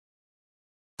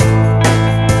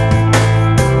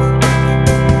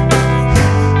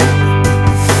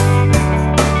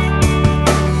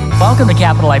Welcome to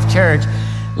Capital Life Church.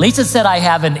 Lisa said I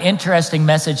have an interesting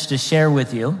message to share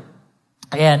with you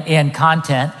and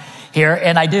content here,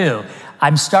 and I do.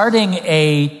 I'm starting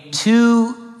a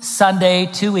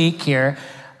 2-week here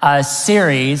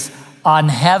series on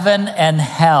heaven and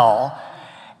hell.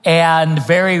 And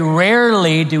very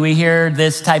rarely do we hear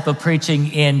this type of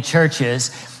preaching in churches.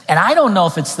 And I don't know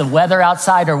if it's the weather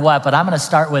outside or what, but I'm going to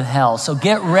start with hell. So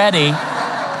get ready.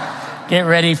 Get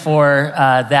ready for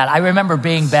that. I remember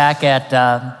being back at,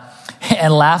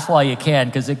 and laugh while you can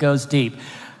because it goes deep.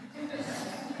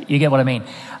 You get what I mean.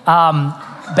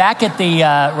 Back at the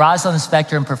Rosslyn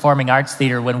Spectrum Performing Arts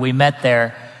Theater when we met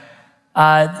there,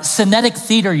 Cinetic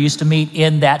Theater used to meet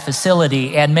in that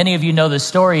facility. And many of you know the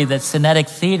story that Cinetic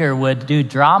Theater would do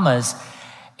dramas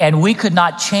and we could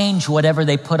not change whatever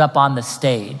they put up on the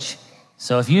stage.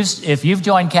 So if you've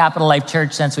joined Capital Life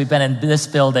Church since we've been in this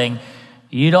building,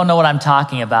 you don't know what I'm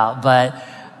talking about, but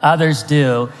others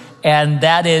do. And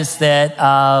that is that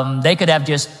they could have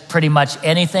just pretty much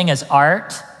anything as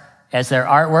art, as their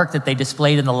artwork that they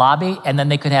displayed in the lobby, and then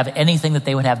they could have anything that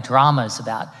they would have dramas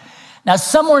about. Now,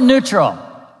 some were neutral.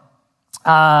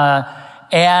 And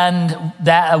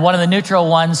that one of the neutral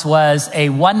ones was a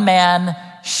one-man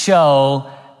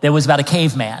show that was about a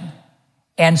caveman.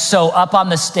 And so up on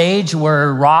the stage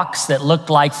were rocks that looked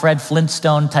like Fred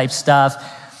Flintstone type stuff,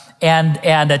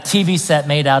 and a TV set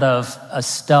made out of a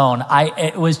stone.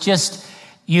 It was just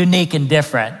unique and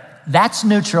different. That's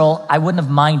neutral. I wouldn't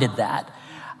have minded that.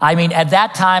 I mean, at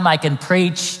that time, I can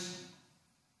preach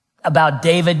about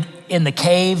David in the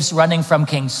caves running from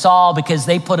King Saul because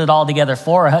they put it all together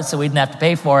for us, so we didn't have to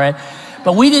pay for it.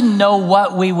 But we didn't know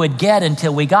what we would get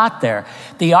until we got there.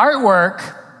 The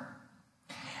artwork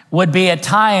would be at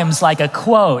times like a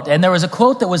quote, and there was a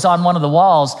quote that was on one of the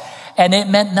walls, and it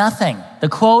meant nothing. The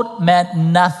quote meant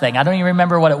nothing. I don't even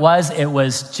remember what it was. It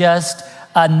was just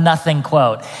a nothing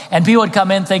quote. And people would come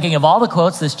in thinking of all the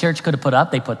quotes this church could have put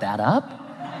up, they put that up.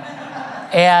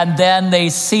 And then they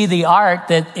see the art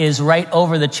that is right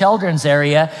over the children's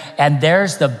area, and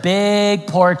there's the big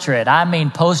portrait, I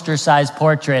mean poster-sized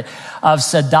portrait of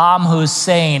Saddam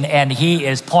Hussein, and he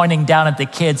is pointing down at the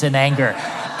kids in anger.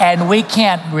 And we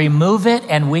can't remove it,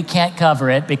 and we can't cover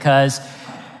it because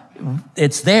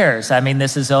it's theirs. I mean,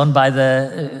 this is owned by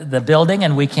the building,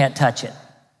 and we can't touch it.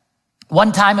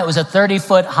 One time it was a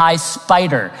 30-foot high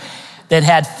spider that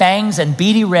had fangs and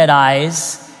beady red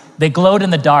eyes that glowed in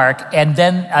the dark, and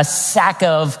then a sack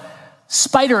of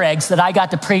spider eggs that I got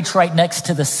to preach right next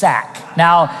to the sack.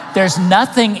 Now, there's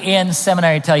nothing in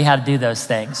seminary to tell you how to do those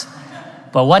things.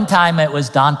 But one time it was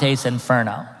Dante's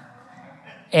Inferno.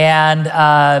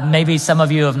 And maybe some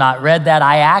of you have not read that.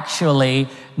 I actually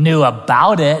knew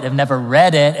about it, have never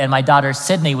read it, and my daughter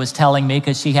Sydney was telling me,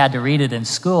 because she had to read it in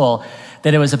school,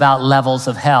 that it was about levels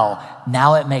of hell.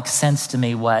 Now it makes sense to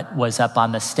me what was up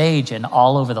on the stage and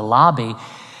all over the lobby.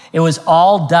 It was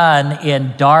all done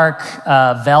in dark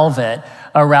velvet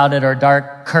around it, or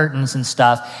dark curtains and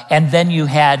stuff. And then you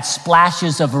had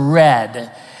splashes of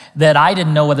red that I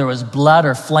didn't know whether it was blood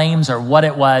or flames or what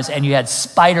it was. And you had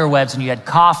spider webs and you had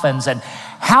coffins. And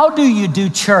how do you do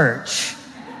church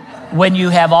when you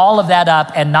have all of that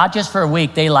up, and not just for a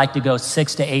week? They like to go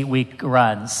 6 to 8 week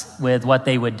runs with what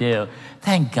they would do.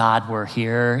 Thank God we're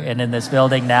here and in this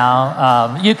building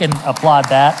now. You can applaud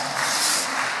that.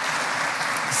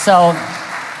 So,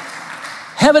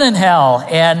 heaven and hell,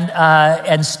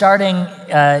 and starting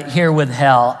here with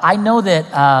hell. I know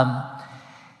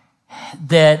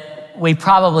that we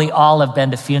probably all have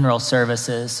been to funeral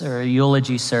services or a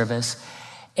eulogy service,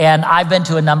 and I've been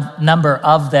to a number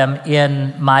of them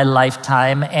in my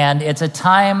lifetime, and it's a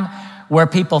time where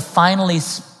people finally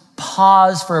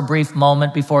pause for a brief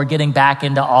moment before getting back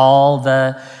into all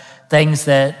the things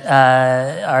that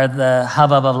are the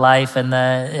hubbub of life and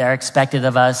are expected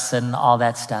of us and all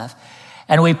that stuff.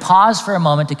 And we pause for a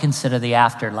moment to consider the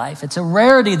afterlife. It's a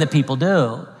rarity that people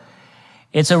do.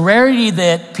 It's a rarity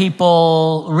that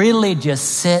people really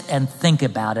just sit and think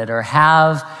about it, or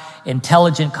have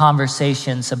intelligent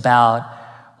conversations about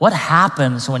what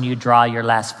happens when you draw your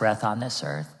last breath on this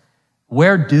earth.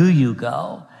 Where do you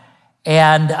go?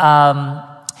 And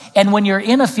when you're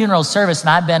in a funeral service, and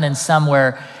I've been in some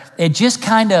where it just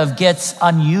kind of gets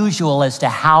unusual as to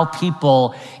how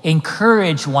people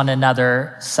encourage one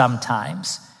another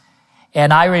sometimes.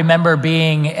 And I remember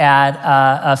being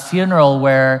at a funeral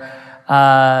where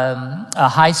a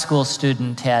high school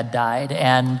student had died,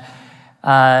 and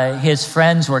his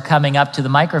friends were coming up to the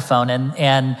microphone,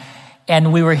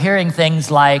 and we were hearing things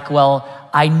like, well,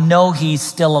 I know he's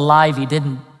still alive. He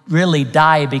didn't really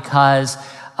die because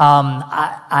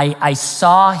I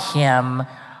saw him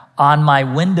on my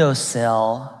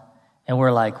windowsill And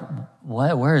we're like,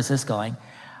 what? Where is this going?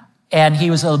 And he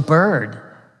was a bird.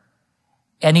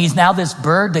 And he's now this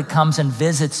bird that comes and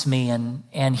visits me,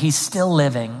 and he's still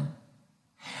living.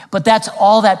 But that's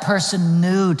all that person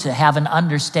knew, to have an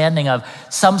understanding of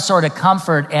some sort of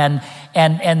comfort, and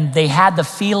they had the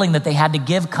feeling that they had to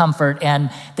give comfort,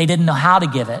 and they didn't know how to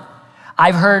give it.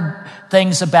 I've heard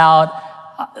things about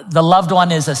the loved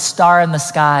one is a star in the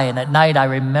sky, and at night I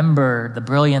remember the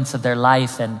brilliance of their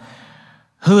life and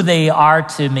who they are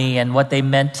to me and what they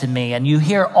meant to me. And you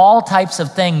hear all types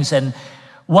of things, and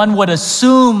one would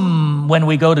assume when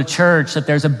we go to church that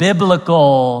there's a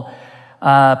biblical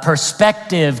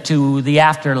perspective to the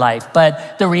afterlife.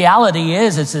 But the reality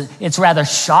is it's rather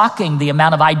shocking, the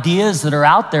amount of ideas that are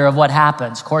out there of what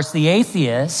happens. Of course, the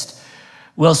atheist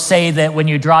will say that when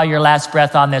you draw your last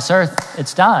breath on this earth,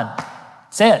 it's done.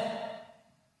 That's it.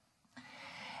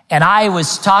 And I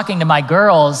was talking to my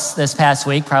girls this past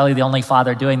week, probably the only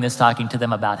father doing this, talking to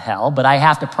them about hell, but I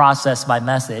have to process my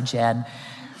message. And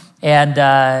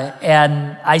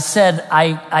I said,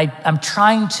 I'm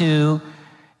trying to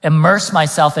immerse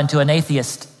myself into an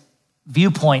atheist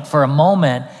viewpoint for a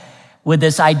moment with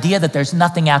this idea that there's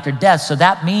nothing after death. So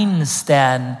that means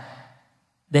then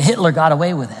that Hitler got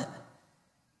away with it.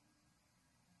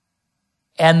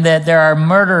 And that there are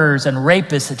murderers and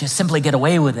rapists that just simply get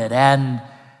away with it. And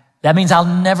that means I'll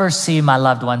never see my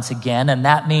loved ones again. And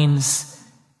that means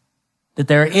that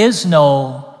there is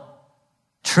no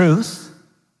truth.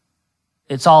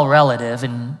 It's all relative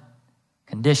and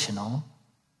conditional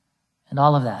and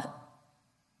all of that.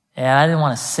 And I didn't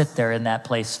want to sit there in that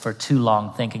place for too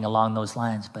long thinking along those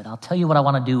lines. But I'll tell you what I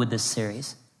want to do with this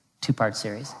series, two-part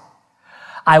series.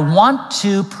 I want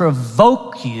to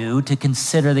provoke you to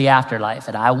consider the afterlife.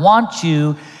 And I want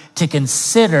you to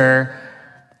consider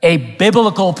a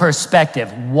biblical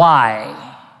perspective. Why?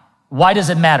 Why does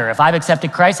it matter? If I've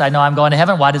accepted Christ, I know I'm going to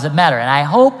heaven. Why does it matter? And I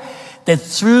hope that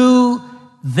through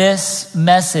this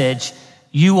message,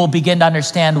 you will begin to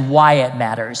understand why it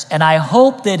matters. And I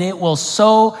hope that it will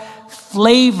so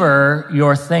flavor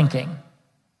your thinking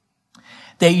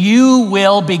that you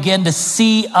will begin to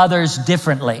see others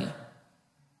differently.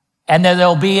 And that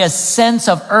there'll be a sense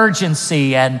of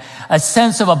urgency and a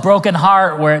sense of a broken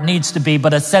heart where it needs to be,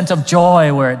 but a sense of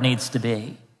joy where it needs to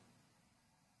be.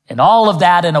 And all of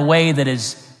that in a way that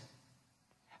is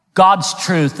God's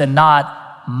truth and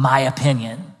not my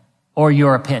opinion or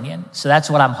your opinion. So that's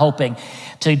what I'm hoping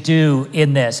to do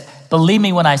in this. Believe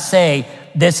me when I say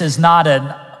this is not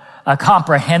a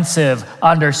comprehensive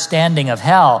understanding of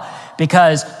hell,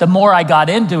 because the more I got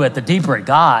into it, the deeper it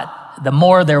got, the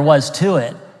more there was to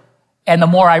it. And the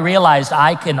more I realized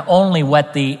I can only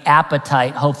whet the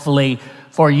appetite, hopefully,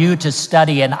 for you to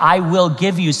study. And I will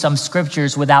give you some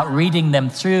scriptures without reading them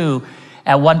through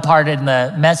at one part in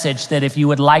the message, that if you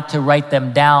would like to write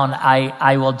them down,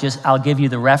 I'll give you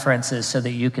the references so that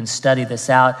you can study this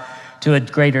out to a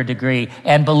greater degree.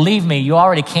 And believe me, you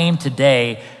already came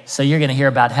today, so you're going to hear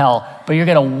about hell, but you're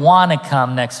going to want to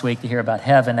come next week to hear about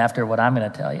heaven after what I'm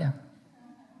going to tell you.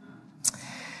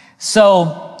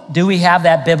 So, do we have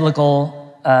that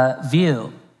biblical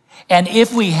view? And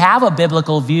if we have a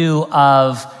biblical view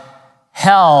of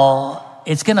hell,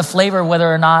 it's going to flavor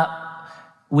whether or not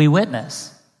we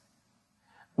witness.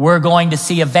 We're going to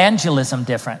see evangelism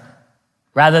different.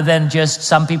 Rather than just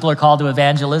some people are called to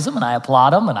evangelism, and I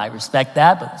applaud them, and I respect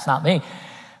that, but it's not me.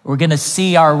 We're going to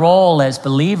see our role as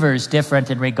believers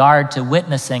different in regard to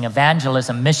witnessing,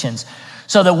 evangelism, missions.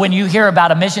 So that when you hear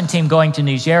about a mission team going to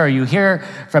Niger, or you hear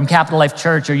from Capital Life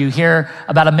Church, or you hear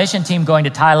about a mission team going to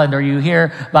Thailand, or you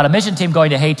hear about a mission team going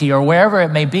to Haiti, or wherever it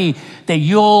may be, that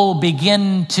you'll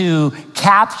begin to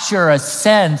capture a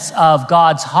sense of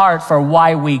God's heart for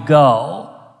why we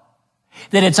go.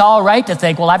 That it's all right to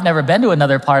think, well, I've never been to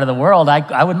another part of the world.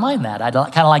 I wouldn't mind that. I'd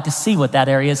kind of like to see what that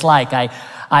area is like.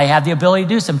 I have the ability to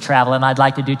do some travel, and I'd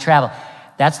like to do travel.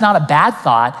 That's not a bad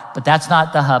thought, but that's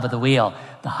not the hub of the wheel.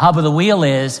 The hub of the wheel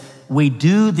is we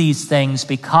do these things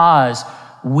because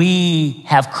we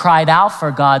have cried out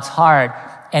for God's heart,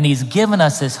 and he's given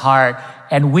us his heart,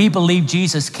 and we believe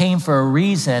Jesus came for a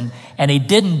reason, and he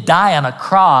didn't die on a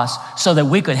cross so that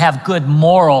we could have good,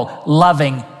 moral,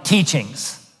 loving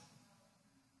teachings.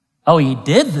 Oh, he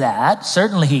did that.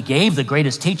 Certainly he gave the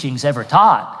greatest teachings ever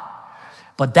taught.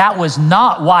 But that was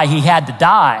not why he had to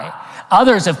die.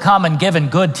 Others have come and given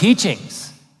good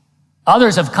teachings.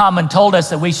 Others have come and told us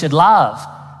that we should love.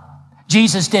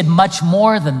 Jesus did much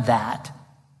more than that.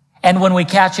 And when we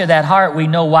capture that heart, we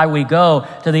know why we go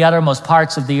to the uttermost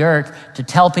parts of the earth to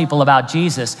tell people about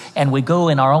Jesus. And we go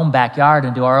in our own backyard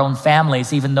and to our own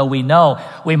families, even though we know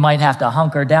we might have to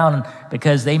hunker down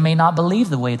because they may not believe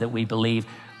the way that we believe.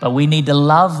 but we need to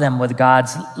love them with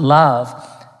God's love.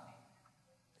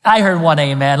 I heard one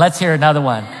amen. Let's hear another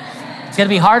one. It's going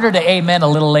to be harder to amen a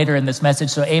little later in this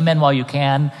message, so amen while you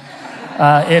can,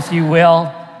 if you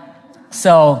will.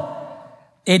 So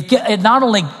it not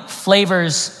only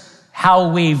flavors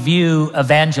how we view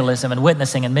evangelism and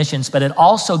witnessing and missions, but it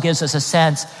also gives us a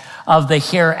sense of the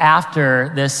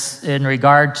hereafter, this in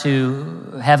regard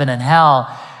to heaven and hell,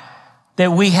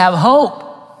 that we have hope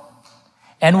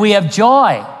and we have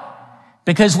joy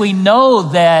because we know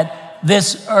that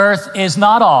this earth is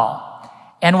not all.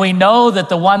 And we know that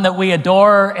the one that we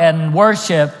adore and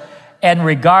worship and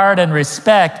regard and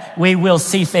respect, we will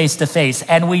see face to face.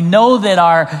 And we know that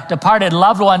our departed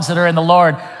loved ones that are in the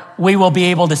Lord, we will be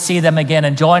able to see them again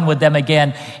and join with them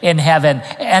again in heaven.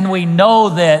 And we know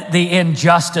that the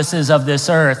injustices of this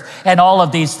earth and all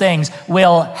of these things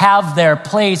will have their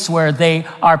place where they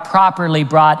are properly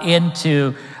brought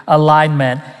into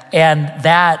alignment. And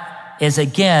that is,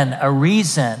 again, a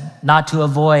reason not to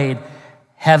avoid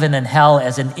heaven and hell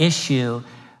as an issue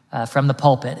from the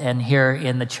pulpit and here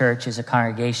in the church as a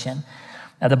congregation.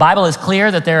 Now, the Bible is clear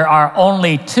that there are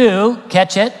only two,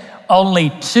 catch it,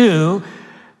 only two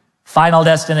final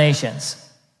destinations.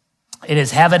 It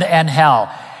is heaven and hell.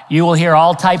 You will hear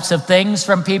all types of things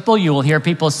from people. You will hear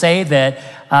people say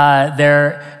that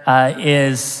there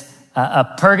is a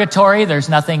purgatory. There's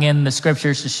nothing in the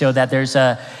scriptures to show that. There's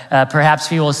perhaps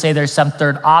people will say there's some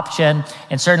third option,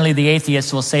 and certainly the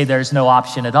atheists will say there's no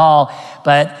option at all.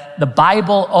 But the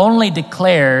Bible only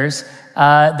declares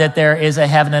that there is a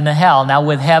heaven and a hell. Now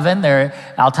with heaven,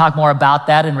 I'll talk more about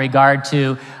that in regard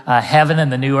to heaven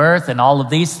and the new earth and all of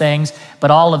these things,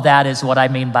 but all of that is what I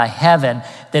mean by heaven,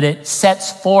 that it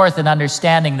sets forth an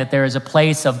understanding that there is a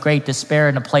place of great despair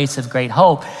and a place of great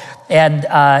hope.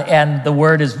 And the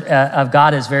word of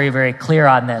God is very, very clear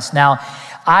on this. Now,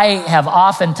 I have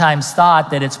oftentimes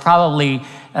thought that it's probably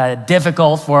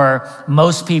difficult for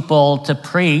most people to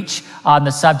preach on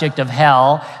the subject of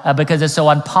hell because it's so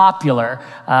unpopular.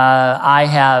 I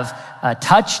have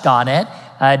touched on it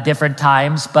different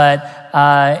times, but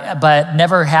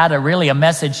never had a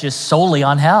message just solely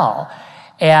on hell.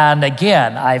 And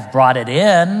again, I've brought it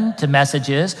in to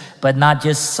messages, but not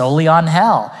just solely on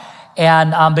hell.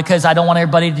 And because I don't want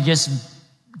everybody to just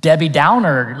Debbie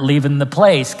Downer leaving the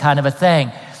place kind of a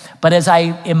thing. But as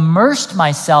I immersed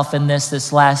myself in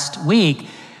this last week,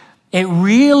 it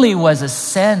really was a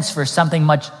sense for something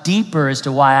much deeper as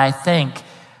to why I think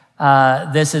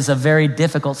this is a very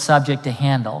difficult subject to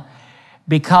handle.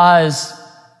 Because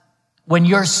when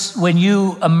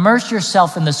you immerse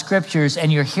yourself in the scriptures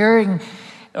and you're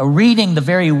reading the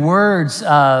very words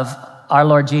of our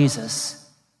Lord Jesus,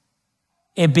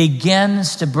 it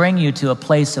begins to bring you to a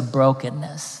place of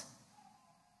brokenness.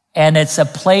 And it's a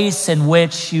place in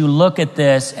which you look at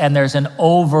this and there's an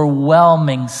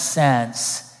overwhelming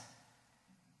sense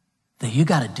that you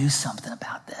got to do something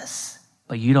about this,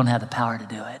 but you don't have the power to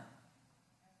do it.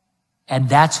 And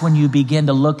that's when you begin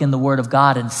to look in the Word of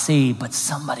God and see, but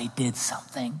somebody did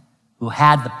something who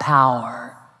had the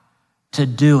power to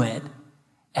do it.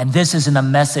 And this isn't a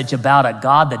message about a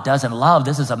God that doesn't love.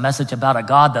 This is a message about a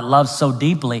God that loves so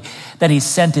deeply that he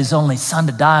sent his only son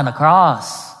to die on the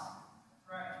cross.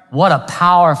 What a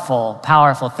powerful,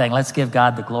 powerful thing. Let's give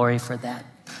God the glory for that.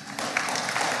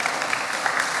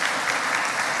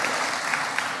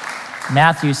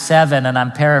 Matthew 7, and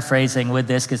I'm paraphrasing with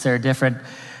this because there are different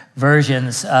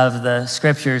versions of the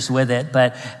scriptures with it,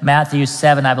 but Matthew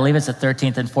 7, I believe it's the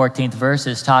 13th and 14th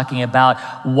verses, talking about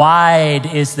wide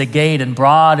is the gate and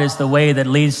broad is the way that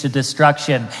leads to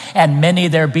destruction, and many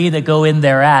there be that go in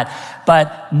thereat.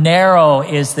 But narrow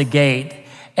is the gate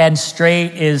and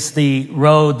straight is the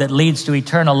road that leads to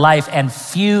eternal life, and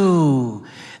few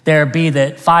there be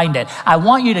that find it. I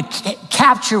want you to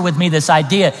capture with me this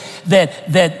idea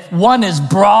that one is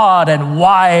broad and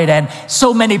wide and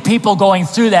so many people going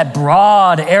through that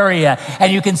broad area,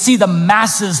 and you can see the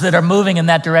masses that are moving in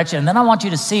that direction. And then I want you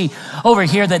to see over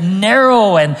here that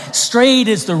narrow and straight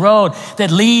is the road that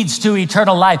leads to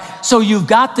eternal life. So you've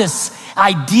got this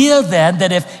idea then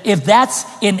that if that's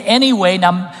in any way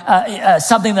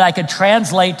something that I could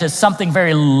translate to something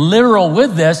very literal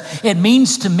with this, it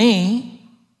means to me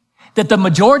that the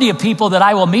majority of people that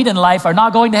I will meet in life are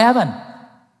not going to heaven.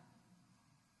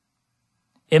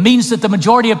 It means that the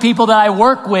majority of people that I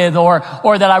work with or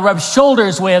that I rub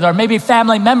shoulders with or maybe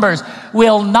family members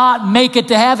will not make it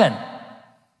to heaven.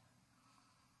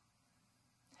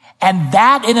 And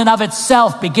that in and of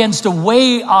itself begins to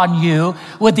weigh on you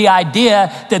with the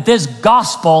idea that this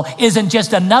gospel isn't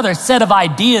just another set of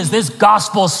ideas. This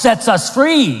gospel sets us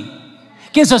free,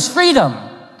 gives us freedom,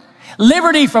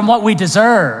 liberty from what we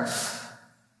deserve.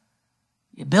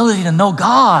 The ability to know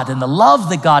God and the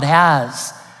love that God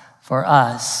has for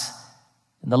us.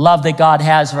 And the love that God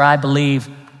has for, I believe,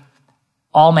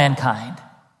 all mankind.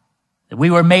 That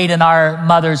we were made in our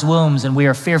mother's wombs and we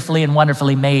are fearfully and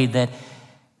wonderfully made. That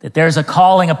there's a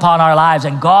calling upon our lives,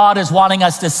 and God is wanting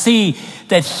us to see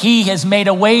that He has made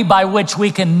a way by which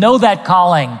we can know that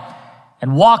calling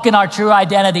and walk in our true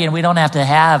identity, and we don't have to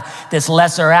have this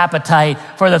lesser appetite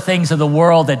for the things of the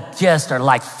world that just are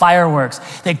like fireworks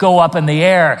that go up in the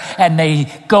air and they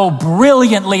go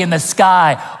brilliantly in the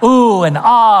sky, ooh and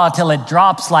ah, till it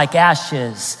drops like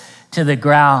ashes to the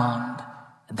ground.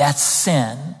 That's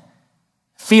sin.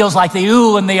 Feels like the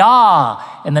ooh and the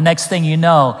ah, and the next thing you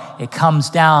know, it comes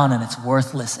down and it's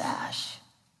worthless ash.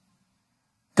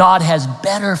 God has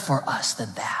better for us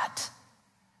than that.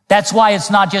 That's why it's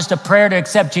not just a prayer to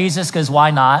accept Jesus, because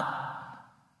why not?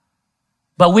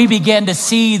 But we begin to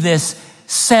see this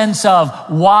sense of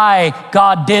why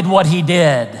God did what He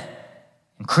did,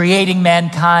 creating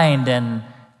mankind and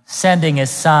sending His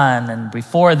Son, and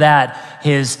before that,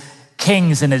 His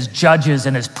kings and His judges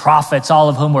and His prophets, all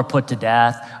of whom were put to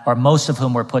death, or most of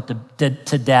whom were put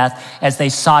to death as they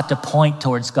sought to point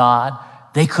towards God.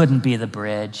 They couldn't be the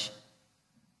bridge.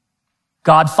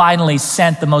 God finally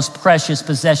sent the most precious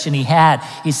possession He had.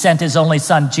 He sent His only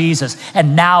Son, Jesus.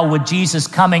 And now with Jesus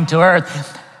coming to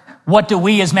earth, what do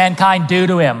we as mankind do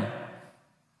to Him?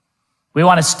 We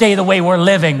want to stay the way we're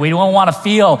living. We don't want to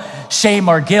feel shame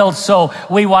or guilt, so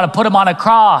we want to put Him on a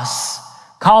cross,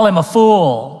 call Him a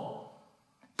fool,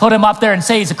 put Him up there and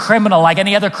say He's a criminal like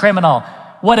any other criminal,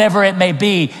 whatever it may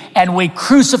be, and we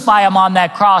crucify Him on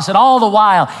that cross. And all the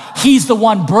while, He's the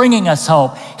one bringing us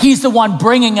hope. He's the one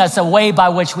bringing us a way by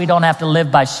which we don't have to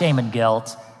live by shame and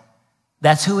guilt.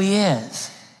 That's who He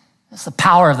is. That's the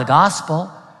power of the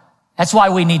gospel. That's why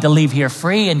we need to leave here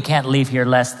free and can't leave here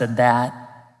less than that.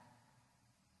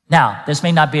 Now, this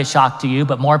may not be a shock to you,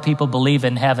 but more people believe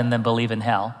in heaven than believe in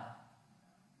hell.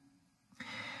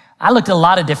 I looked at a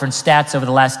lot of different stats over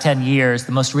the last 10 years.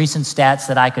 The most recent stats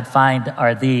that I could find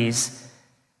are these.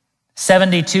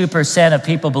 72% of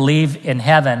people believe in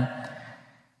heaven.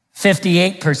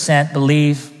 58%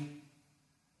 believe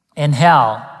in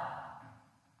hell.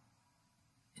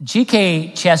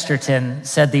 G.K. Chesterton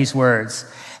said these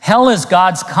words: hell is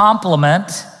God's complement.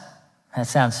 That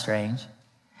sounds strange.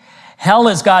 Hell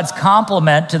is God's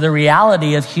complement to the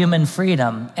reality of human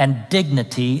freedom and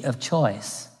dignity of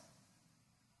choice.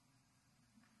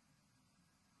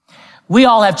 We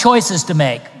all have choices to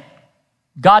make.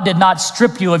 God did not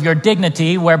strip you of your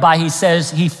dignity whereby He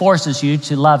says He forces you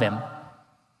to love Him.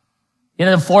 He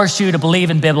doesn't force you to believe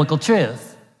in biblical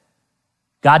truth.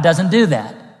 God doesn't do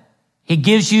that. He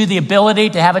gives you the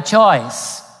ability to have a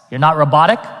choice. You're not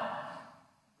robotic.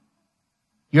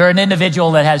 You're an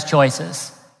individual that has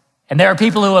choices. And there are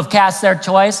people who have cast their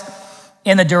choice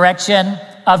in the direction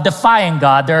of defying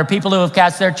God. There are people who have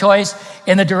cast their choice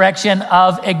in the direction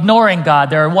of ignoring God.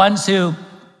 There are ones who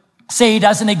say He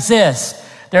doesn't exist.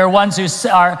 There are ones who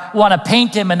want to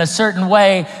paint Him in a certain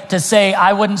way to say,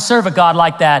 I wouldn't serve a God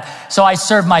like that, so I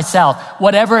serve myself.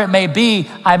 Whatever it may be,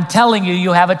 I'm telling you,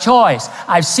 you have a choice.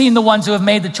 I've seen the ones who have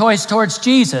made the choice towards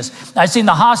Jesus. I've seen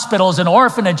the hospitals and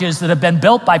orphanages that have been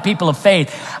built by people of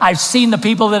faith. I've seen the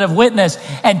people that have witnessed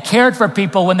and cared for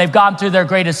people when they've gone through their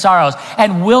greatest sorrows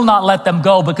and will not let them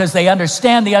go because they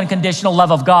understand the unconditional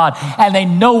love of God and they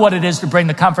know what it is to bring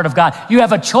the comfort of God. You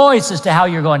have a choice as to how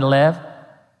you're going to live.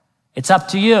 It's up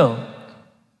to you.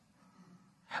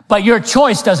 But your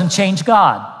choice doesn't change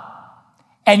God.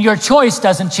 And your choice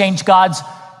doesn't change God's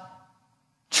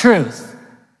truth.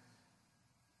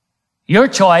 Your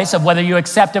choice of whether you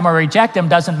accept Him or reject Him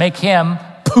doesn't make Him,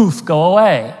 poof, go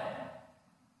away.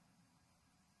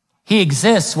 He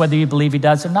exists whether you believe He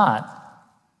does or not.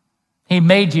 He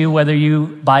made you whether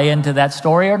you buy into that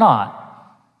story or not.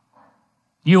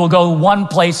 You will go one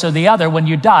place or the other when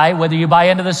you die, whether you buy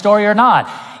into the story or not.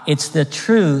 It's the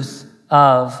truth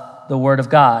of the Word of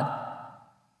God.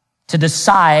 To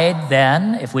decide,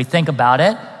 then, if we think about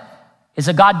it, is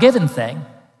a God-given thing.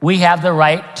 We have the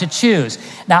right to choose.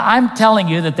 Now, I'm telling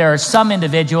you that there are some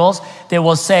individuals that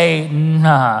will say,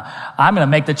 nah, I'm going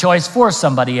to make the choice for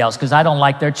somebody else because I don't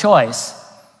like their choice.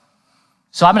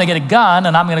 So I'm going to get a gun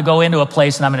and I'm going to go into a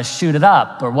place and I'm going to shoot it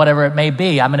up or whatever it may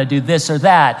be. I'm going to do this or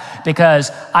that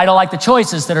because I don't like the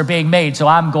choices that are being made. So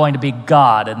I'm going to be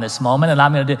God in this moment and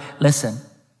I'm going to do, listen.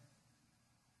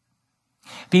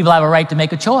 People have a right to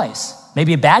make a choice.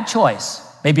 Maybe a bad choice.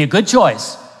 Maybe a good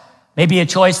choice. Maybe a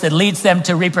choice that leads them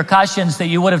to repercussions that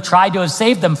you would have tried to have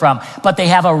saved them from. But they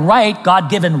have a right,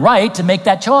 God-given right, to make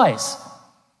that choice.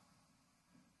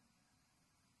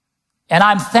 And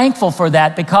I'm thankful for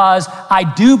that because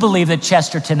I do believe that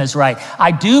Chesterton is right.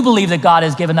 I do believe that God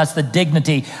has given us the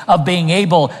dignity of being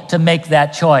able to make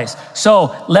that choice.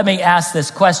 So let me ask this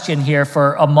question here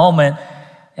for a moment.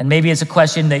 And maybe it's a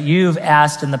question that you've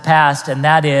asked in the past, and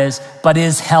that is, but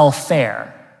is hell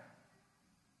fair?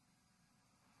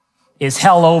 Is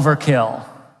hell overkill?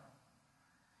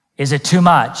 Is it too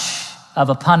much of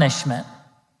a punishment?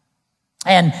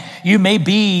 And you may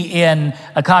be in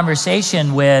a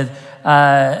conversation with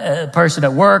a person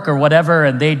at work or whatever,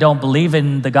 and they don't believe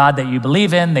in the God that you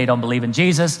believe in. They don't believe in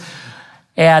Jesus.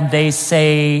 And they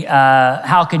say,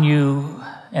 how can you,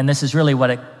 and this is really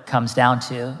what it comes down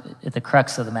to, at the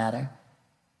crux of the matter,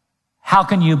 how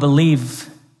can you believe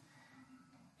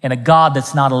in a God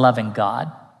that's not a loving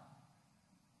God?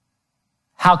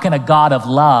 How can a God of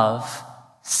love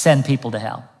send people to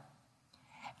hell?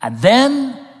 And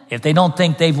then, if they don't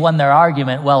think they've won their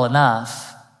argument well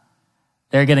enough,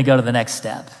 they're going to go to the next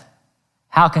step.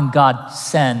 How can God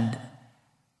send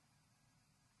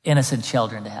innocent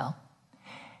children to hell?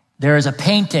 There is a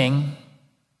painting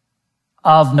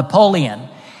of Napoleon.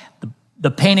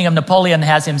 The painting of Napoleon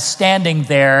has him standing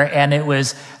there, and it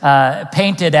was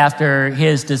painted after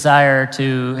his desire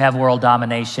to have world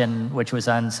domination, which was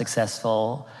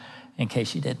unsuccessful, in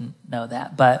case you didn't know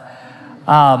that. But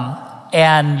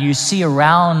and you see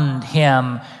around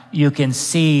him, you can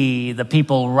see the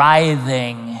people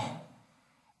writhing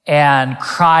and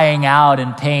crying out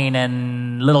in pain,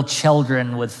 and little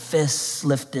children with fists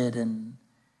lifted. And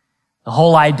the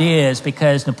whole idea is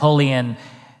because Napoleon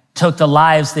took the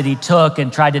lives that he took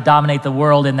and tried to dominate the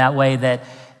world in that way,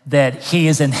 that he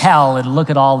is in hell, and look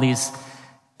at all these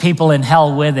people in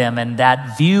hell with him. And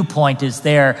that viewpoint is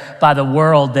there by the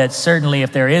world that certainly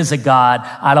if there is a God,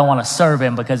 I don't want to serve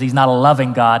him because he's not a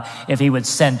loving God if he would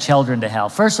send children to hell.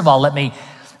 First of all, let me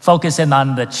focus in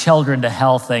on the children to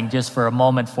hell thing just for a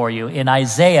moment for you. In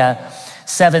Isaiah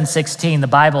 7:16, the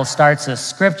Bible starts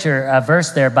a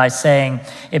verse there by saying,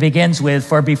 it begins with,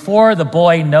 for before the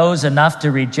boy knows enough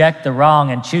to reject the wrong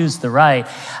and choose the right.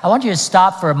 I want you to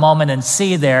stop for a moment and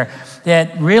see there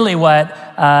that really what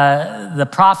the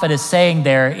prophet is saying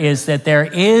there is that there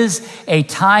is a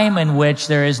time in which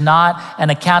there is not an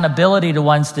accountability to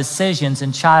one's decisions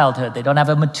in childhood. They don't have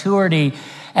a maturity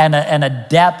and a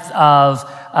depth of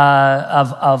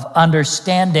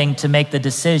understanding to make the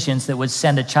decisions that would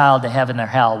send a child to heaven or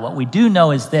hell. What we do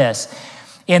know is this: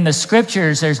 in the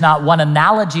scriptures, there's not one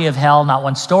analogy of hell, not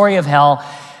one story of hell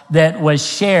that was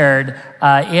shared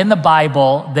in the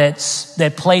Bible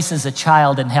that places a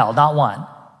child in hell, not one.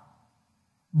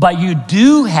 But you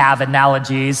do have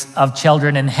analogies of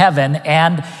children in heaven,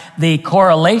 and the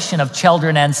correlation of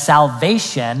children and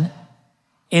salvation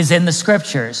is in the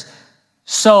scriptures.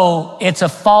 So it's a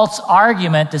false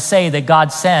argument to say that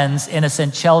God sends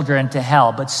innocent children to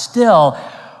hell. But still,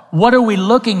 what are we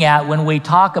looking at when we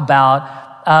talk about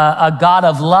a God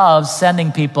of love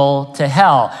sending people to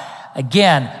hell?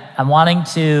 Again, I'm wanting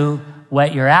to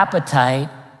whet your appetite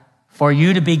for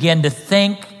you to begin to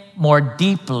think more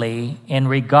deeply in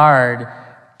regard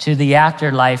to the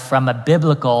afterlife from a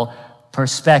biblical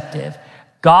perspective.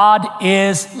 God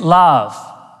is love.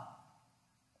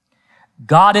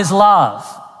 God is love.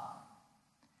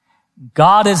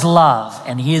 God is love,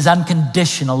 and he is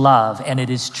unconditional love, and it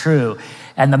is true.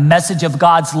 And the message of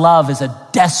God's love is a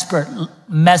desperate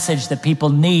message that people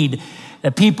need.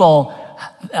 That people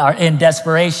are in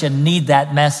desperation need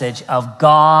that message of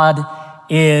God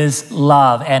is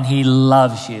love, and he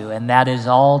loves you, and that is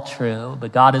all true,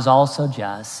 but God is also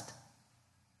just.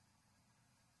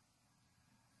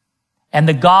 And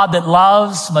the God that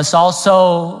loves must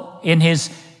also, in his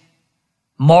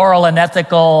moral and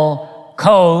ethical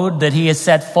code that he has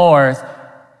set forth,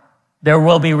 there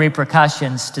will be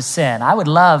repercussions to sin. I would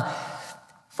love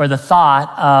for the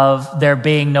thought of there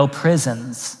being no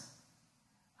prisons.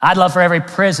 I'd love for every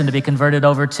prison to be converted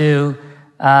over to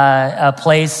a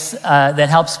place that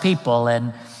helps people,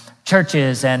 and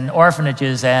churches and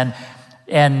orphanages and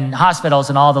hospitals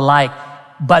and all the like.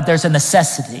 But there's a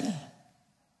necessity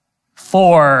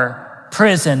for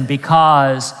prison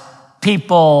because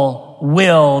people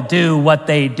will do what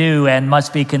they do and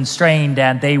must be constrained,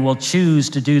 and they will choose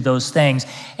to do those things.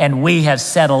 And we have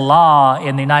set a law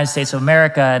in the United States of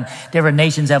America, and different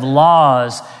nations have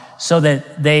laws so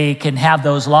that they can have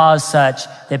those laws such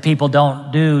that people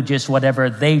don't do just whatever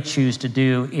they choose to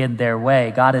do in their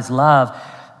way. God is love,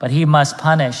 but he must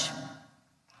punish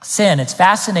sin. It's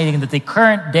fascinating that the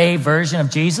current day version of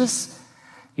Jesus,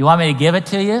 you want me to give it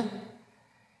to you?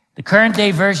 The current day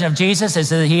version of Jesus is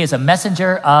that he is a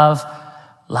messenger of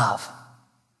love.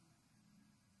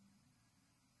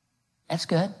 That's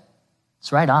good.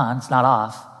 It's right on, it's not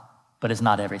off, but it's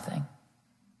not everything.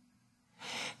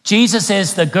 Jesus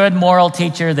is the good moral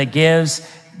teacher that gives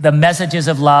the messages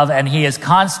of love, and he is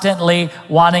constantly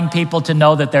wanting people to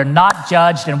know that they're not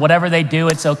judged, and whatever they do,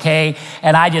 it's okay.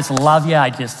 And I just love you. I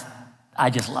just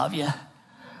love you.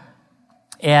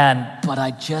 But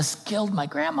I just killed my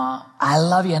grandma. I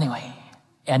love you anyway.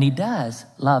 And he does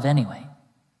love anyway,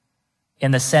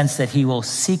 in the sense that he will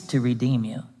seek to redeem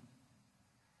you.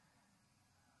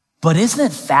 But isn't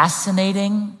it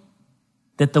fascinating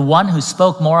that the one who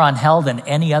spoke more on hell than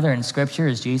any other in Scripture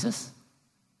is Jesus?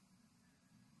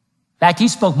 In fact, he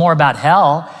spoke more about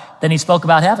hell than he spoke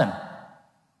about heaven.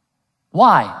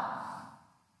 Why?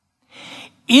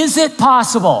 Is it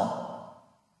possible?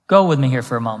 Go with me here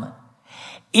for a moment.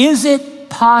 Is it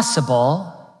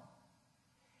possible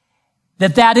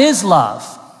that that is love?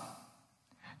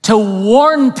 To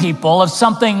warn people of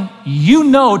something you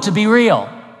know to be real.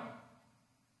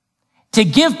 To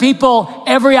give people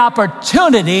every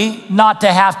opportunity not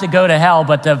to have to go to hell,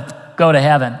 but to go to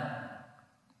heaven.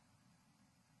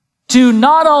 To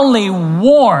not only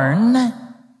warn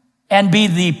and be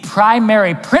the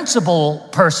primary principal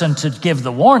person to give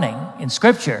the warning in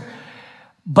Scripture,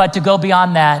 but to go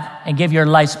beyond that and give your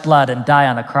life's blood and die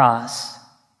on a cross.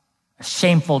 A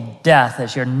shameful death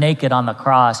as you're naked on the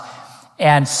cross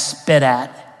and spit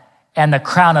at. And the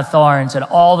crown of thorns and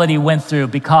all that he went through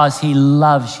because he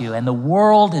loves you. And the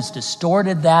world has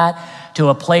distorted that to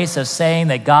a place of saying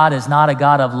that God is not a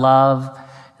God of love,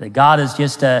 that God is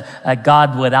just a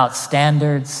God without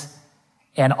standards.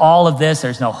 And all of this,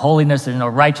 there's no holiness, there's no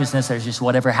righteousness, there's just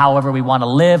however we want to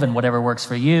live, and whatever works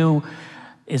for you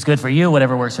is good for you,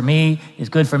 whatever works for me is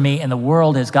good for me. And the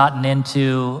world has gotten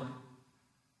into,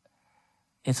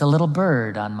 it's a little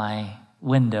bird on my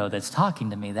window that's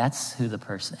talking to me. That's who the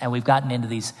person, and we've gotten into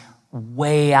these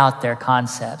way out there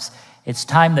concepts. It's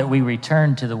time that we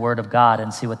return to the Word of God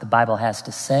and see what the Bible has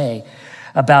to say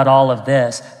about all of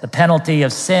this. The penalty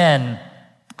of sin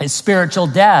is spiritual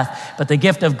death, but the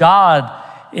gift of God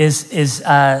is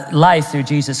life through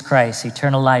Jesus Christ,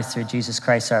 eternal life through Jesus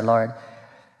Christ our Lord.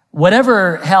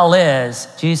 Whatever hell is,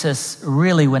 Jesus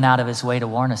really went out of his way to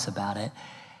warn us about it.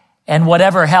 And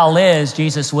whatever hell is,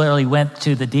 Jesus really went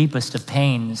to the deepest of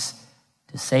pains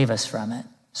to save us from it.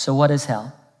 So what is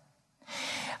hell?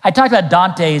 I talked about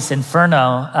Dante's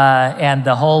Inferno and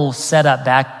the whole setup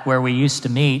back where we used to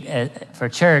meet for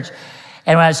church.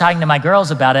 And when I was talking to my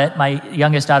girls about it, my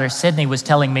youngest daughter, Sydney, was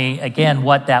telling me again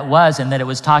what that was, and that it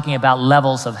was talking about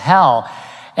levels of hell.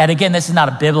 And again, this is not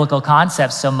a biblical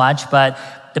concept so much, but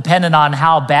depending on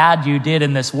how bad you did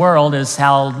in this world is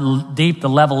how deep the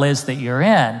level is that you're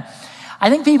in. I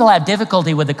think people have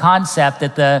difficulty with the concept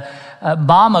that the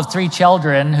mom of 3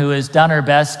 children who has done her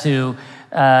best to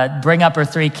bring up her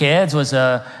 3 kids, was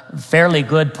a fairly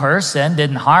good person,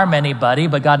 didn't harm anybody,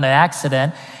 but got in an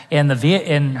accident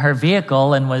in her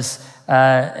vehicle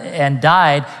and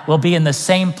died, will be in the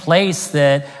same place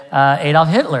that Adolf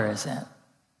Hitler is in.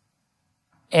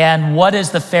 And what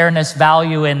is the fairness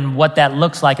value in what that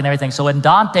looks like and everything. So in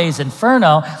Dante's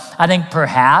Inferno, I think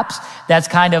perhaps that's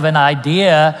kind of an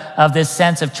idea of this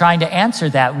sense of trying to answer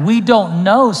that. We don't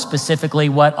know specifically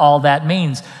what all that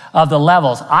means of the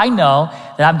levels. I know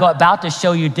that I'm about to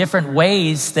show you different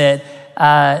ways that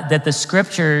the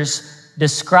Scriptures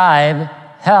describe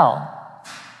hell.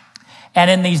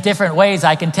 And in these different ways,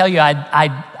 I can tell you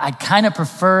I kind of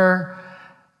prefer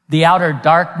the outer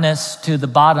darkness to the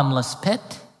bottomless pit.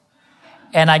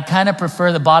 And I kind of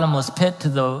prefer the bottomless pit to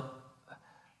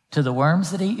the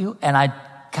worms that eat you. And I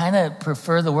kind of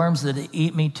prefer the worms that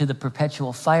eat me to the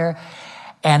perpetual fire.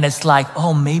 And it's like,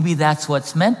 oh, maybe that's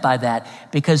what's meant by that.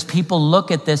 Because people look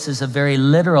at this as a very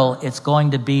literal, it's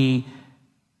going to be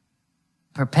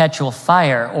perpetual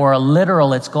fire. Or a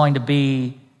literal, it's going to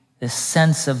be this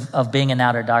sense of being in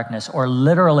outer darkness. Or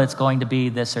literal, it's going to be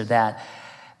this or that.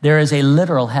 There is a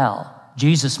literal hell.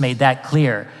 Jesus made that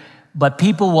clear. But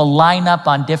people will line up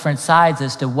on different sides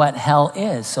as to what hell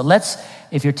is. So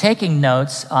if you're taking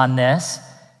notes on this,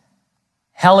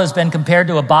 hell has been compared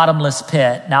to a bottomless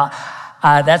pit. Now,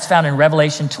 that's found in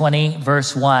Revelation 20,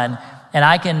 verse 1. And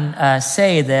I can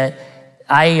say that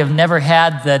I have never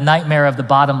had the nightmare of the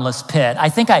bottomless pit. I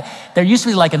think there used to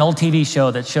be like an old TV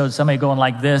show that showed somebody going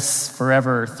like this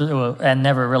forever through and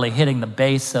never really hitting the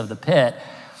base of the pit.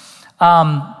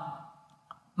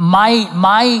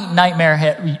 My nightmare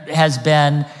has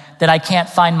been that I can't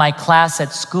find my class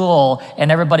at school and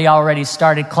everybody already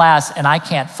started class and I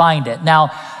can't find it.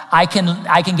 Now, I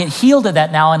can get healed of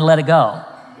that now and let it go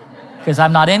because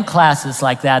I'm not in classes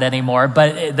like that anymore,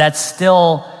 but that's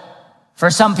still,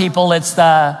 for some people, it's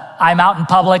the I'm out in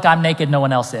public, I'm naked, no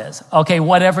one else is. Okay,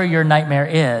 whatever your nightmare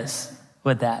is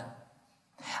with that.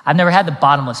 I've never had the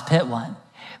bottomless pit one,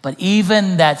 but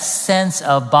even that sense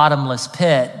of bottomless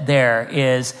pit there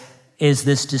is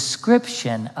this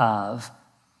description of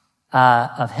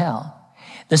hell.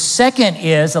 The second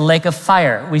is a lake of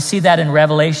fire. We see that in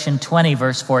Revelation 20,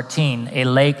 verse 14, a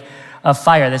lake of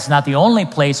fire. That's not the only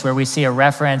place where we see a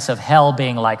reference of hell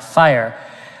being like fire,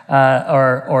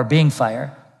 or being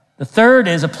fire. The third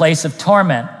is a place of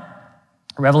torment.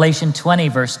 Revelation 20,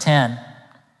 verse 10.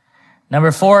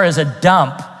 Number 4 is a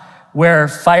dump where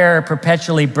fire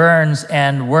perpetually burns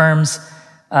and worms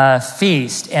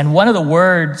feast. And one of the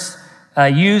words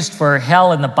used for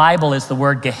hell in the Bible is the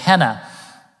word Gehenna.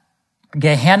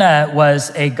 Gehenna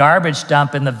was a garbage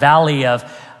dump in the valley of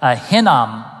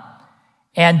Hinnom.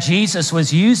 And Jesus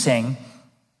was using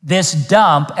this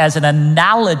dump as an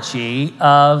analogy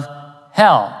of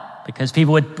hell, because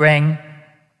people would bring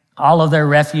all of their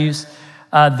refuse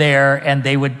there, and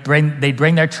they'd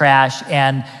bring their trash,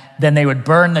 and then they would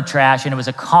burn the trash, and it was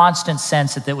a constant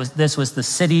sense that this was the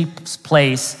city's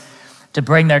place to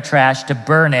bring their trash, to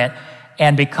burn it.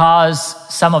 And because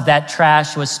some of that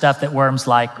trash was stuff that worms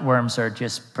like, worms are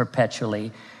just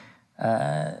perpetually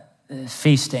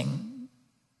feasting.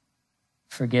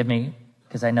 Forgive me,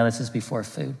 because I know this is before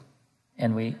food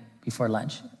and before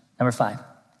lunch. Number 5.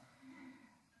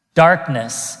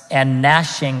 Darkness and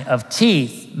gnashing of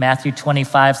teeth, Matthew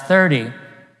 25:30.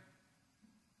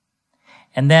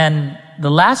 And then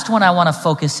the last one I want to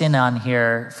focus in on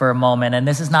here for a moment, and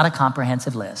this is not a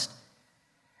comprehensive list,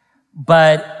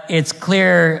 but it's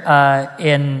clear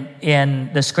in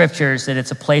the scriptures that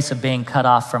it's a place of being cut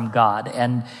off from God.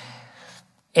 And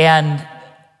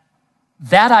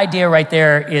that idea right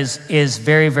there is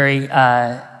very, very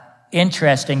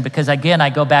interesting, because again, I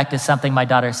go back to something my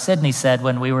daughter Sydney said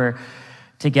when we were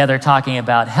together talking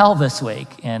about hell this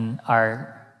week in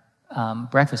our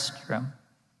breakfast room.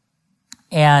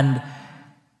 And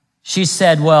she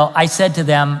said, well, I said to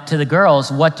the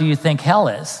girls, what do you think hell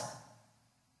is?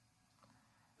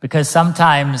 Because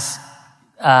sometimes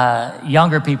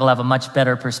younger people have a much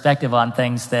better perspective on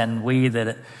things than we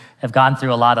that have gone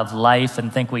through a lot of life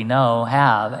and think we know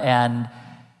have.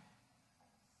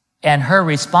 And her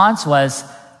response was,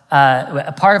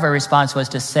 a part of her response was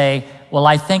to say, well,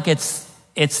 I think it's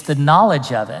the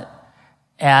knowledge of it.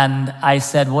 And I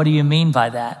said, what do you mean by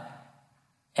that?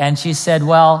 And she said,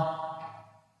 well,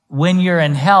 when you're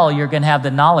in hell, you're going to have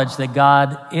the knowledge that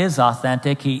God is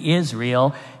authentic. He is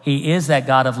real. He is that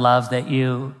God of love that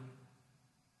you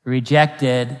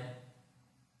rejected.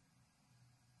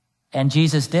 And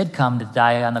Jesus did come to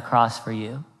die on the cross for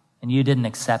you, and you didn't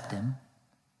accept him.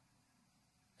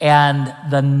 And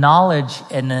the knowledge,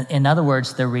 in other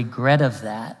words, the regret of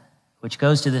that, which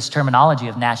goes to this terminology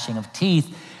of gnashing of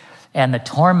teeth and the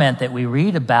torment that we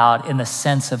read about in the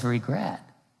sense of regret.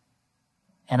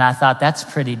 And I thought, that's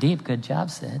pretty deep. Good job,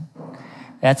 Sid.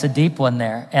 That's a deep one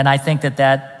there. And I think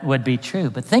that would be true.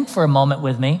 But think for a moment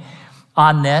with me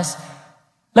on this.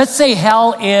 Let's say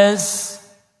hell is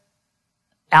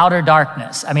outer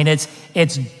darkness. I mean,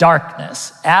 it's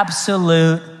darkness,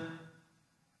 absolute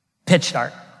pitch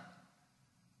dark.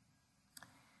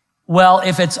 Well,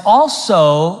 if it's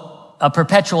also a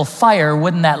perpetual fire,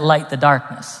 wouldn't that light the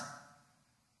darkness?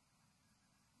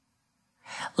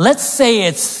 Let's say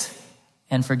it's,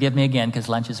 and forgive me again, because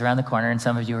lunch is around the corner, and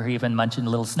some of you are even munching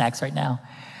little snacks right now.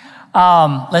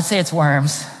 Let's say it's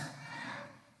worms.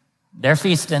 They're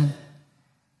feasting.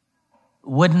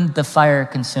 Wouldn't the fire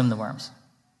consume the worms?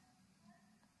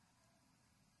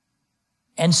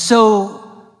 And so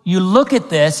you look at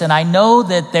this, and I know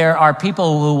that there are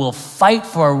people who will fight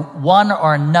for one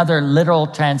or another literal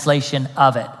translation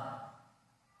of it.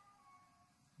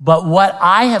 But what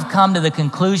I have come to the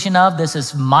conclusion of, this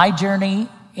is my journey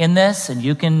in this,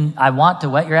 and I want to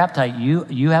whet your appetite.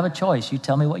 You have a choice. You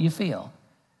tell me what you feel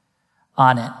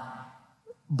on it.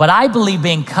 But I believe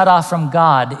being cut off from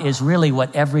God is really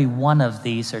what every one of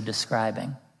these are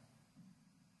describing.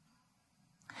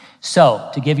 So,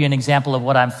 to give you an example of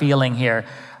what I'm feeling here,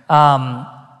 a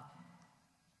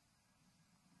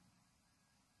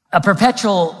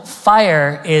perpetual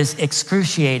fire is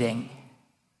excruciating,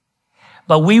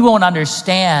 but we won't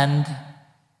understand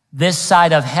this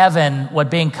side of heaven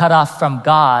what being cut off from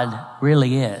God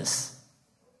really is.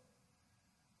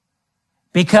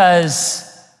 Because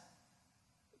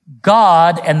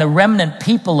God and the remnant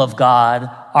people of God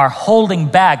are holding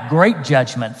back great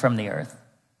judgment from the earth.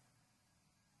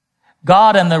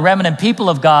 God and the remnant people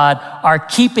of God are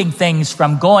keeping things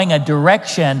from going a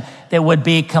direction that would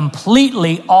be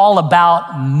completely all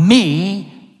about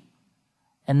me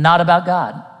and not about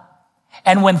God.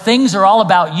 And when things are all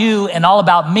about you and all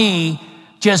about me,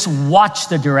 just watch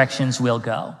the directions we'll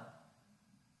go.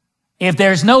 If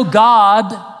there's no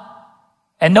God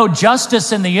and no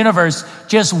justice in the universe,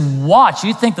 just watch.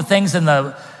 You think the things in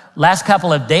the last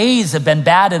couple of days have been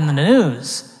bad in the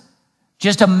news.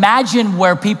 Just imagine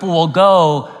where people will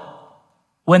go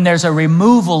when there's a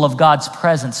removal of God's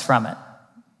presence from it.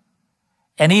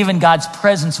 And even God's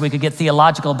presence, we could get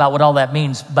theological about what all that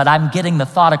means, but I'm getting the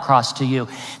thought across to you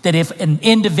that if an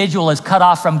individual is cut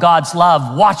off from God's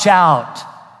love, watch out.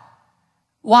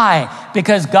 Why?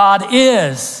 Because God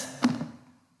is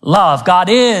love. God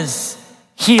is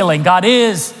healing. God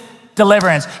is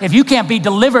deliverance. If you can't be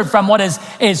delivered from what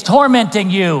is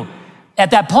tormenting you,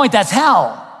 at that point, that's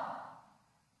hell.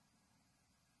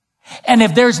 And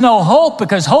if there's no hope,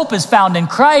 because hope is found in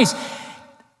Christ,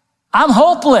 I'm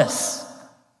hopeless.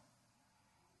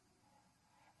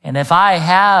 And if I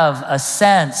have a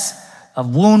sense of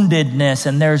woundedness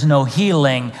and there's no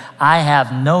healing, I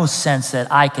have no sense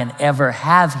that I can ever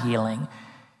have healing.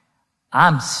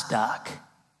 I'm stuck.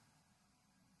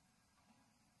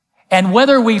 And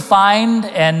whether we find,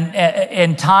 and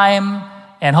in time,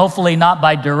 and hopefully not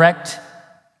by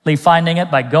directly finding it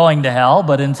by going to hell,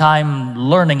 but in time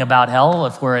learning about hell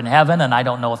if we're in heaven, and I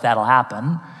don't know if that'll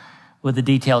happen with the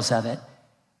details of it,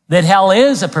 that hell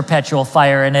is a perpetual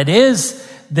fire, and it is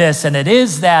this, and it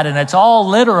is that, and it's all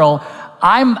literal.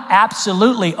 I'm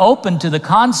absolutely open to the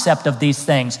concept of these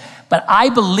things, but I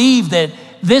believe that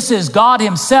this is God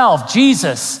himself.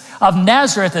 Jesus of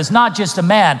Nazareth is not just a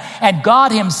man, and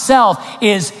God himself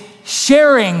is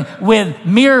sharing with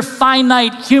mere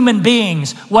finite human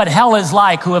beings what hell is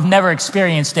like who have never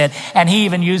experienced it, and he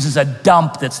even uses a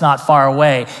dump that's not far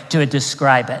away to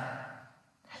describe it.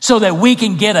 So that we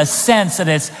can get a sense that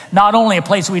it's not only a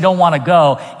place we don't want to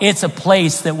go, it's a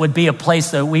place that would be a place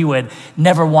that we would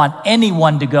never want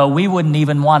anyone to go. We wouldn't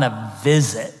even want to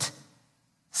visit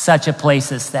such a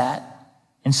place as that.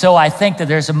 And so I think that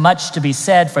there's much to be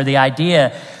said for the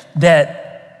idea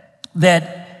that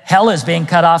hell is being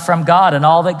cut off from God and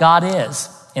all that God is,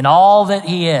 and all that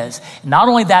he is. Not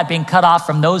only that, being cut off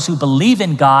from those who believe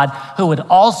in God, who would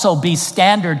also be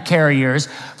standard carriers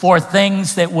for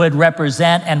things that would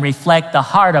represent and reflect the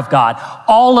heart of God.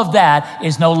 All of that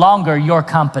is no longer your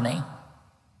company.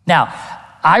 Now,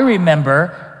 I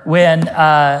remember when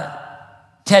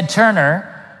Ted Turner,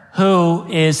 who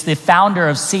is the founder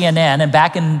of CNN, and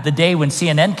back in the day when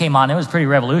CNN came on, it was pretty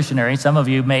revolutionary. Some of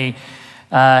you may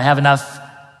have enough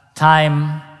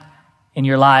time in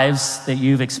your lives that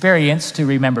you've experienced to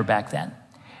remember back then.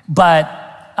 But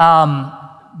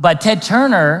Ted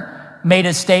Turner made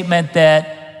a statement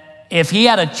that if he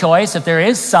had a choice, if there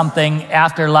is something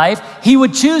after life, he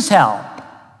would choose hell.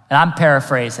 And I'm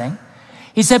paraphrasing.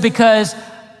 He said, because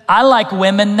I like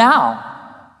women now.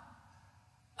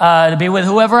 To be with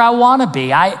whoever I want to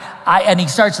be. And he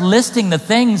starts listing the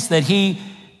things that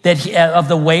of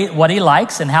the way, what he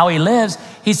likes and how he lives.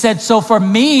 He said, so for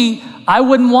me, I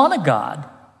wouldn't want a God.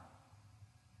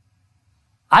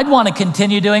 I'd want to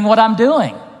continue doing what I'm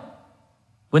doing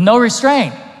with no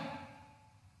restraint.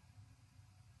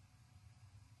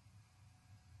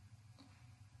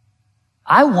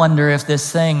 I wonder if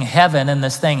this thing heaven and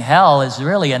this thing hell is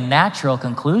really a natural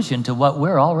conclusion to what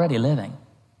we're already living.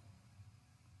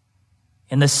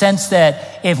 In the sense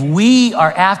that if we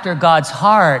are after God's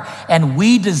heart and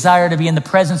we desire to be in the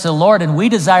presence of the Lord and we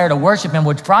desire to worship him,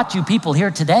 which brought you people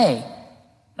here today,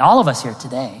 all of us here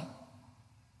today,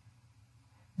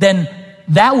 then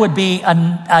that would be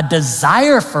a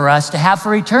desire for us to have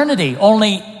for eternity,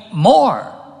 only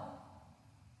more.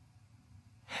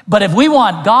 But if we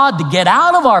want God to get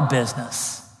out of our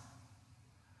business,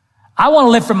 I want to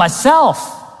live for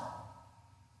myself.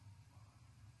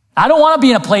 I don't want to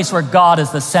be in a place where God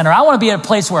is the center. I want to be in a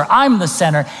place where I'm the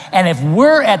center. And if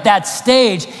we're at that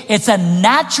stage, it's a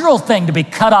natural thing to be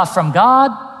cut off from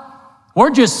God.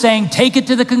 We're just saying, take it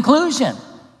to the conclusion.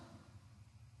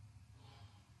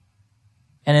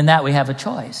 And in that we have a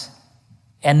choice.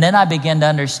 And then I begin to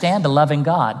understand a loving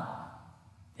God.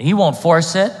 He won't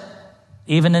force it,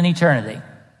 even in eternity.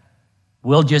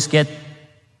 We'll just get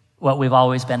what we've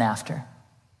always been after.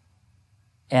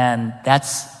 And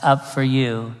that's up for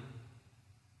you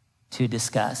to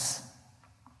discuss.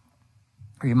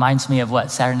 It reminds me of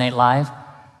what? Saturday Night Live?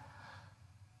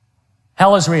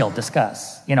 Hell is real,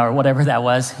 discuss. Or whatever that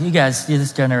was. You guys,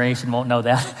 this generation won't know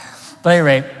that. But at any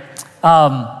rate,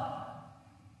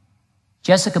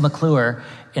 Jessica McClure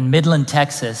in Midland,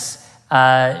 Texas,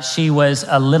 she was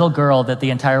a little girl that the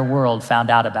entire world found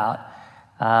out about.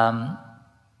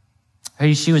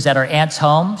 She was at her aunt's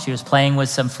home. She was playing with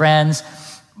some friends.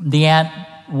 The aunt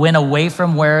went away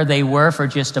from where they were for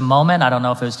just a moment. I don't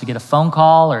know if it was to get a phone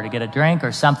call or to get a drink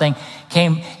or something.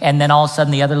 Came, and then all of a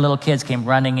sudden the other little kids came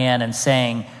running in and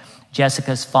saying,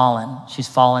 Jessica's fallen. She's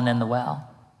fallen in the well.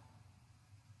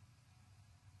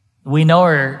 We know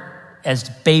her as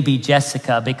baby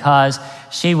Jessica because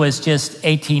she was just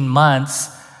 18 months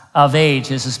of age.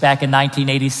 This was back in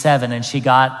 1987, and she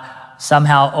got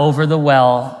somehow over the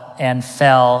well and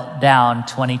fell down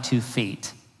 22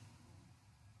 feet.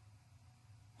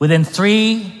 Within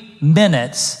 3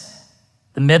 minutes,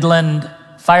 the Midland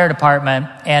Fire Department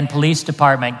and Police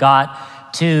Department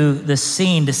got to the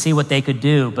scene to see what they could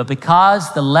do. But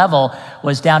because the level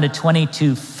was down to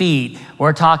 22 feet,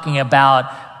 we're talking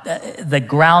about the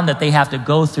ground that they have to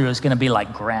go through is going to be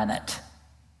like granite.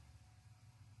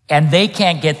 And they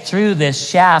can't get through this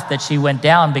shaft that she went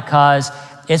down because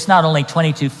it's not only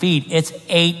 22 feet, it's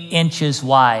 8 inches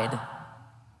wide.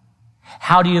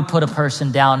 How do you put a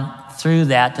person down through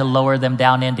that to lower them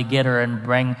down in to get her and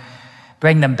bring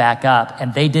them back up?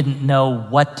 And they didn't know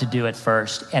what to do at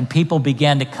first. And people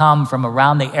began to come from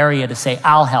around the area to say,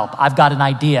 I'll help. I've got an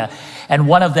idea. And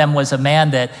one of them was a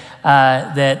man that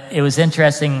it was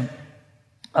interesting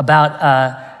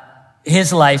about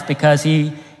his life because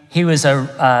he was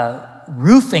a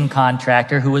roofing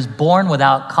contractor who was born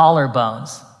without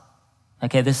collarbones.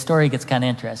 Okay, this story gets kind of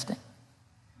interesting.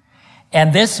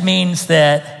 And this means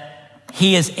that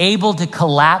he is able to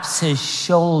collapse his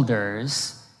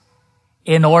shoulders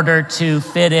in order to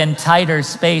fit in tighter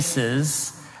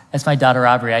spaces. That's my daughter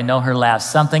Aubrey. I know her laugh.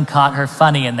 Something caught her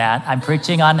funny in that. I'm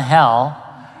preaching on hell.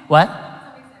 What?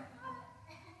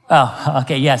 Oh,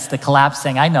 okay, yes, the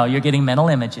collapsing. I know, you're getting mental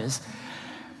images.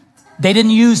 They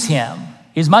didn't use him.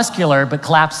 He's muscular but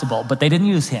collapsible, but they didn't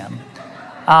use him.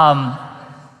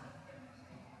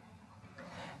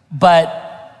 But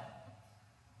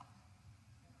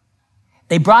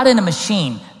they brought in a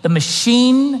machine. The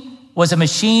machine was a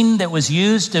machine that was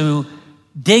used to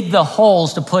dig the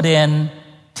holes to put in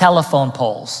telephone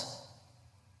poles.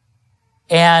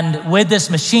 And with this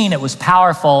machine, it was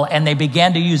powerful, and they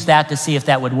began to use that to see if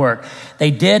that would work.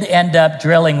 They did end up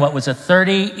drilling what was a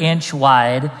 30-inch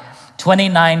wide,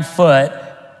 29-foot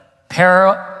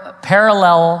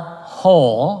parallel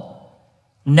hole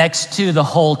next to the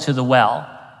hole to the well.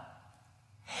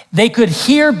 They could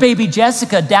hear baby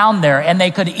Jessica down there, and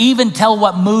they could even tell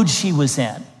what mood she was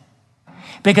in.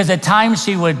 Because at times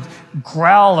she would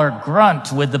growl or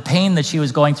grunt with the pain that she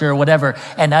was going through or whatever.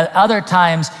 And at other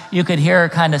times you could hear her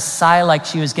kind of sigh like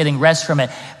she was getting rest from it.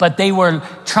 But they were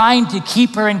trying to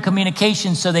keep her in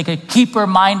communication so they could keep her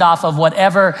mind off of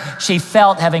whatever she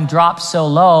felt having dropped so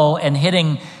low and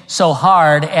hitting so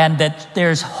hard, and that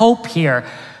there's hope here.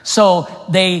 So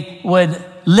they would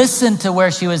listen to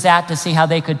where she was at to see how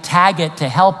they could tag it to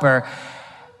help her.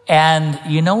 And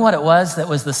you know what it was that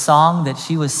was the song that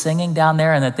she was singing down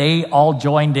there and that they all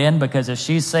joined in, because if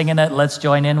she's singing it, let's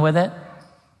join in with it.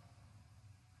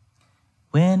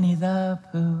 Winnie the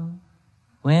Pooh,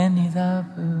 Winnie the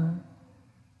Pooh,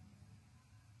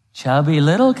 chubby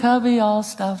little cubby all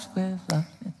stuffed with love.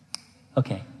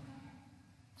 Okay,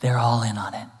 they're all in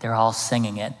on it. They're all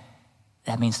singing it.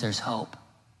 That means there's hope.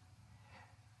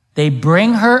 They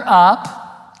bring her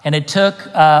up, and it took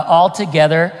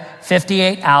altogether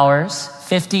 58 hours.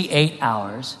 58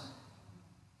 hours.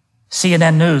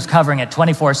 CNN News covering it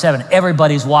 24/7.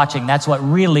 Everybody's watching. That's what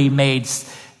really made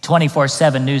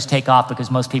 24/7 news take off, because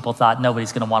most people thought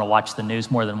nobody's going to want to watch the news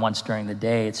more than once during the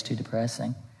day. It's too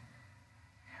depressing.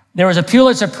 There was a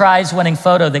Pulitzer Prize winning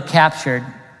photo that captured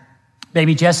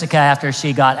baby Jessica after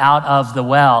she got out of the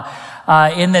well.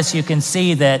 In this, you can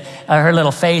see that her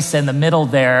little face in the middle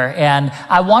there. And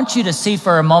I want you to see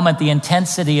for a moment the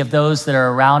intensity of those that are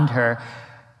around her.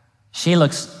 She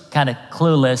looks kind of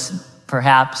clueless,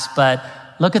 perhaps, but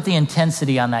look at the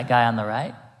intensity on that guy on the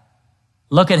right.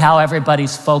 Look at how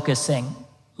everybody's focusing.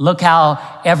 Look how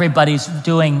everybody's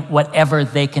doing whatever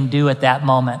they can do at that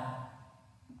moment.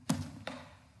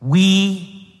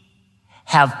 We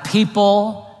have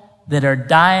people that are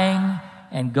dying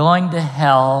and going to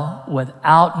hell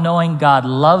without knowing God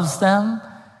loves them.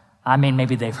 I mean,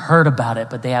 maybe they've heard about it,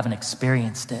 but they haven't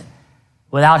experienced it.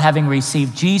 Without having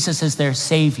received Jesus as their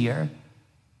Savior.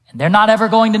 And they're not ever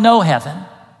going to know heaven,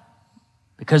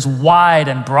 because wide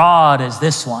and broad is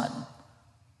this one,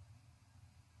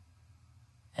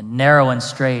 and narrow and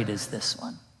straight is this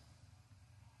one.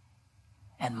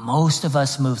 And most of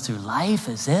us move through life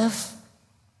as if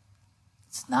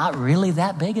it's not really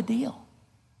that big a deal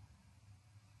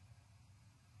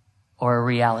or a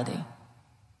reality.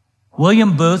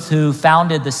 William Booth, who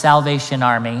founded the Salvation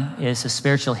Army, is a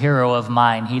spiritual hero of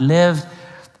mine. He lived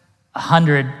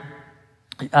 100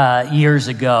 years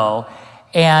ago,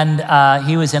 and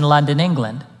he was in London,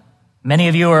 England. Many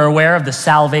of you are aware of the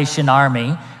Salvation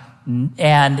Army,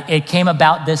 and it came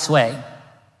about this way.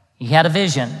 He had a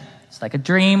vision. It's like a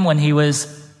dream when he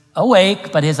was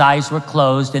awake, but his eyes were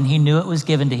closed, and he knew it was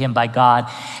given to him by God.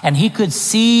 And he could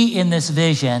see in this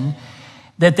vision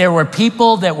that there were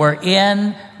people that were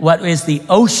in what is the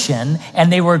ocean,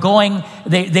 and they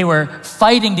were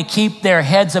fighting to keep their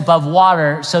heads above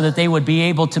water so that they would be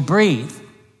able to breathe.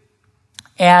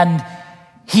 And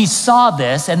he saw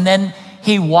this, and then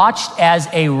he watched as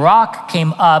a rock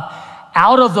came up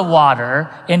out of the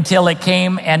water until it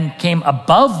came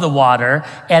above the water,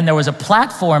 and there was a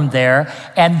platform there,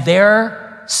 and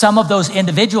there some of those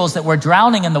individuals that were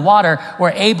drowning in the water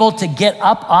were able to get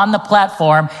up on the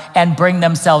platform and bring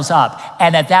themselves up.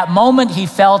 And at that moment, he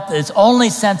felt his only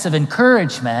sense of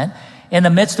encouragement in the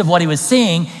midst of what he was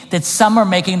seeing, that some are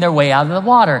making their way out of the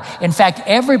water. In fact,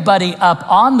 everybody up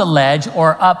on the ledge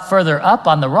or up further up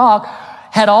on the rock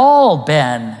had all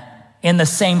been in the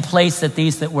same place that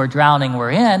these that were drowning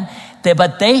were in,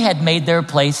 but they had made their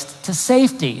place to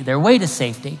safety, their way to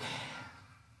safety.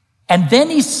 And then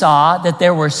he saw that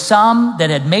there were some that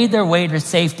had made their way to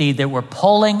safety that were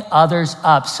pulling others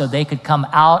up so they could come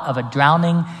out of a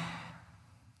drowning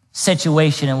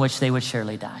situation in which they would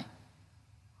surely die.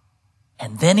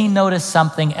 And then he noticed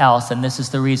something else, and this is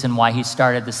the reason why he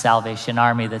started the Salvation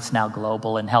Army that's now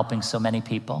global and helping so many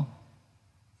people.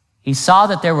 He saw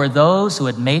that there were those who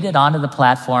had made it onto the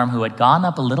platform, who had gone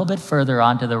up a little bit further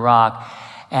onto the rock,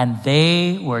 and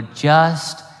they were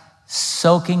just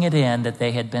soaking it in that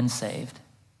they had been saved.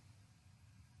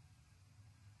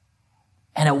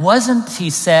 And it wasn't, he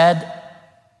said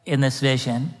in this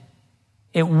vision,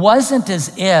 it wasn't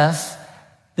as if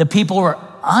the people were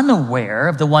unaware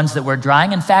of the ones that were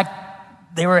drowning. In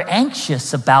fact, they were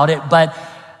anxious about it, but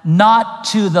not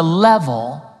to the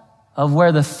level of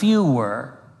where the few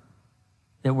were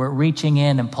that were reaching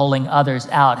in and pulling others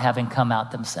out, having come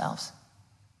out themselves.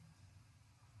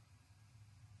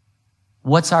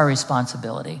 What's our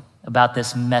responsibility about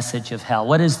this message of hell?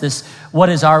 What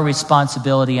is our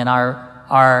responsibility and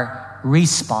our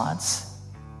response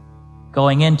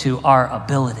going into our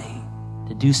ability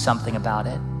to do something about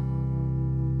it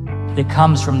that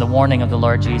comes from the warning of the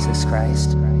Lord Jesus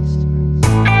Christ?